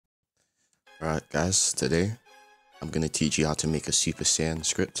Alright guys, today I'm gonna teach you how to make a Super Saiyan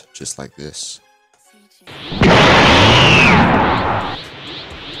script just like this.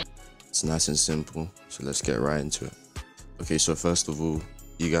 It's nice and simple, so let's get right into it. Okay, so first of all,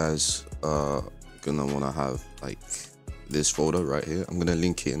 you guys are gonna wanna have like this folder right here. I'm gonna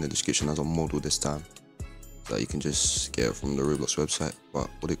link it in the description as a model this time, so that you can just get it from the Roblox website. But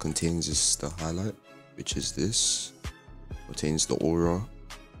what it contains is the highlight, which is this. It contains the aura,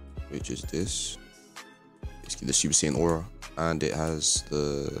 which is this, basically the Super Saiyan aura, and it has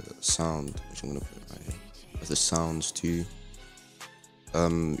the sound, which I'm gonna put right here. It has the sounds too.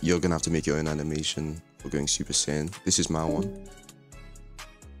 You're gonna have to make your own animation for going Super Saiyan. This is my one,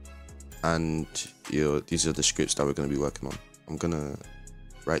 and these are the scripts that we're gonna be working on. I'm gonna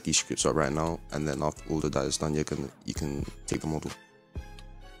write these scripts up right now, and then after all of that is done, you can take the model.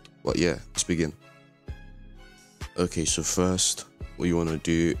 But yeah, let's begin. Okay, so first, what you want to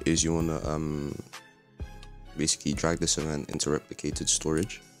do is you want to basically drag this event into replicated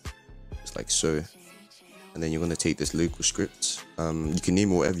storage, just like so, and then you're going to take this local script. You can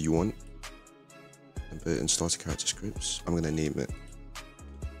name it whatever you want and put it in starter character scripts. I'm going to name it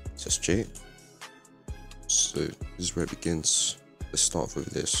SSJ. So this is where it begins. Let's start with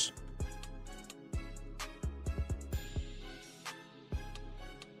this.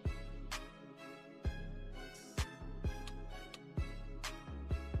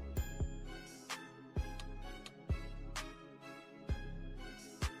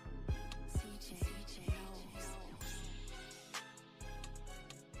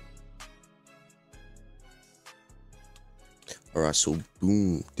 Alright, so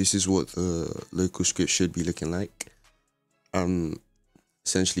boom, this is what the local script should be looking like.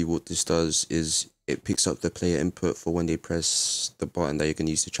 Essentially what this does is it picks up the player input for when they press the button that you can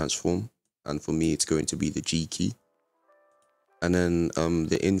use to transform, and for me it's going to be the G key. And then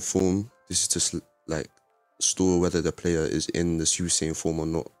the inform, this is just like store whether the player is in the Super Saiyan form or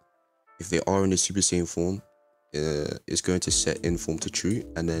not. If they are in the Super Saiyan form, it's going to set inform to true,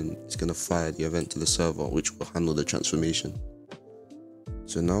 and then it's going to fire the event to the server, which will handle the transformation.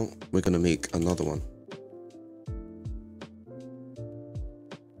 So now we're going to make another one.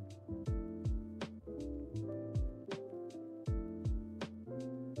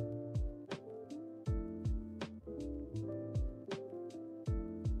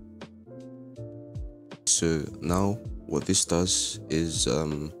 So now what this does is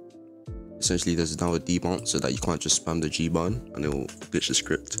essentially there's now a debounce, so that you can't just spam the G button and it will glitch the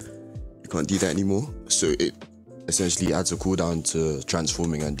script. You can't do that anymore, so it essentially adds a cooldown to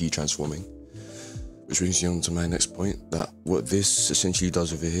transforming and detransforming, which brings me on to my next point, that what this essentially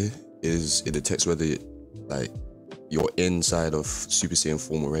does over here is it detects whether you're inside of Super Saiyan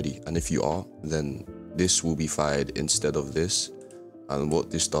form already, and if you are, then this will be fired instead of this. And what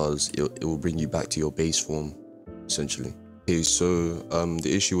this does, it will bring you back to your base form, essentially. Okay, so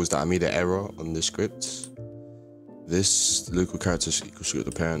the issue was that I made an error on the script. This local character equals to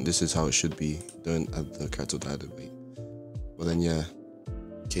the parent. This is how it should be. Don't add the character died away. But then yeah.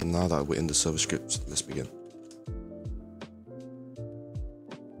 Okay, now that we're in the server script, let's begin.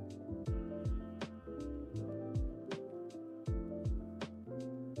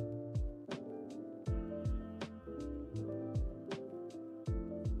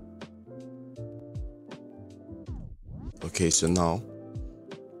 Okay, so now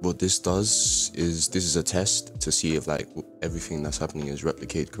what this does is this is a test to see if like everything that's happening is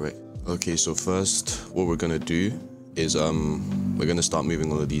replicated correct. Okay, so first what we're gonna do is we're gonna start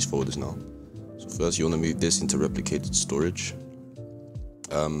moving all of these folders now. So first you want to move this into replicated storage.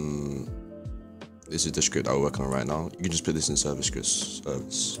 This is the script that we're working on right now. You can just put this in service scripts,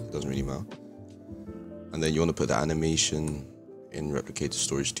 it doesn't really matter. And then you want to put the animation in replicated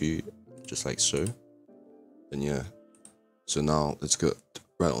storage too, just like so. And yeah. So now let's get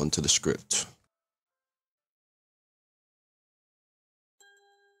right onto the script.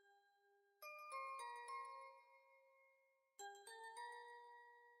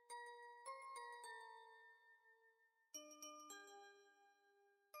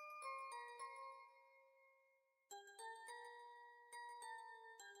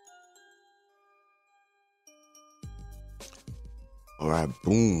 Alright,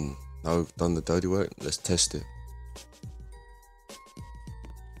 boom. Now we've done the dirty work. Let's test it.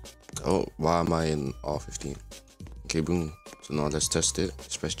 Oh, why am I in R15? Okay, boom. So now let's test it.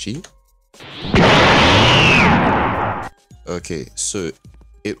 Let's press G. Okay, so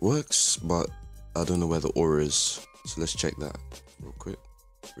it works, but I don't know where the aura is. So let's check that real quick.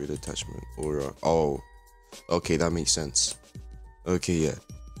 Read attachment, aura. Oh, okay, that makes sense. Okay, yeah.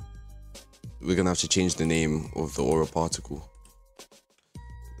 We're gonna have to change the name of the aura particle.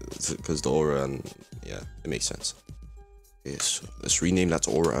 because the aura, and yeah, it makes sense. Okay, so let's rename that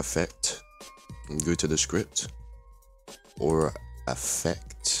to aura effect and go to the script. Aura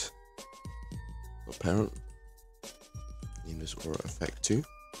effect. Parent. Name this aura effect too.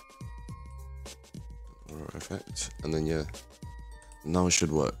 Aura effect, and then yeah, now it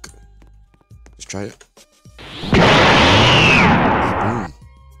should work. Let's try it. Boom.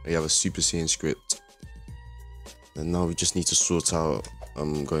 We have a Super Saiyan script. And now we just need to sort out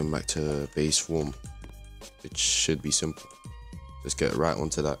going back to base form. It should be simple. Let's get right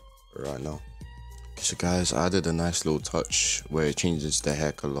onto that right now. Okay, so guys, I added a nice little touch where it changes the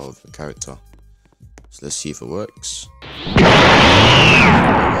hair color of the character. So let's see if it works.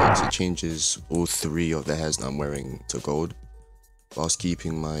 It changes all 3 of the hairs that I'm wearing to gold, whilst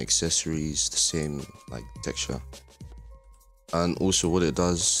keeping my accessories the same, like texture. And also what it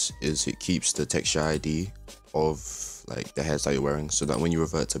does is it keeps the texture ID of like the hairs that you're wearing, so that when you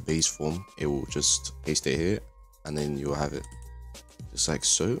revert to base form, it will just paste it here, and then you'll have it just like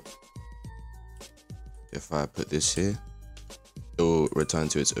so. If I put this here, it will return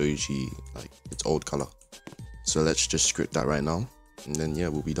to its OG, like its old color. So let's just script that right now, and then yeah,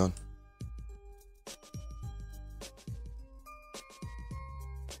 we'll be done.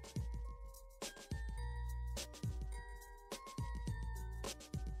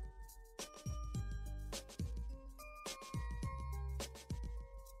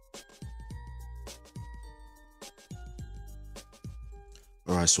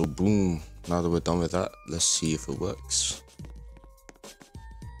 Alright, so boom, now that we're done with that, let's see if it works.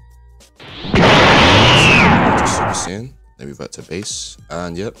 Just Super Saiyan, then revert to base,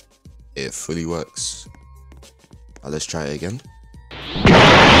 and yep, it fully works. Now let's try it again.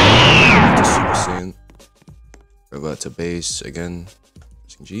 Just Super Saiyan, revert to base again,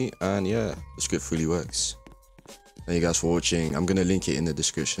 pressing G, and yeah, the script fully works. Thank you guys for watching. I'm gonna link it in the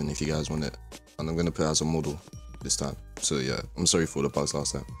description if you guys want it, and I'm gonna put it as a model this time. So yeah, I'm sorry for the bugs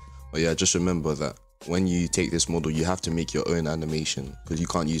last time, but yeah, just remember that when you take this model, you have to make your own animation, because you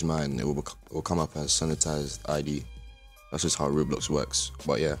can't use mine. It will come up as sanitized ID. That's just how Roblox works.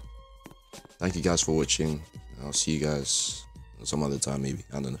 But yeah, thank you guys for watching. I'll see you guys some other time, maybe.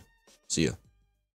 I don't know. See ya.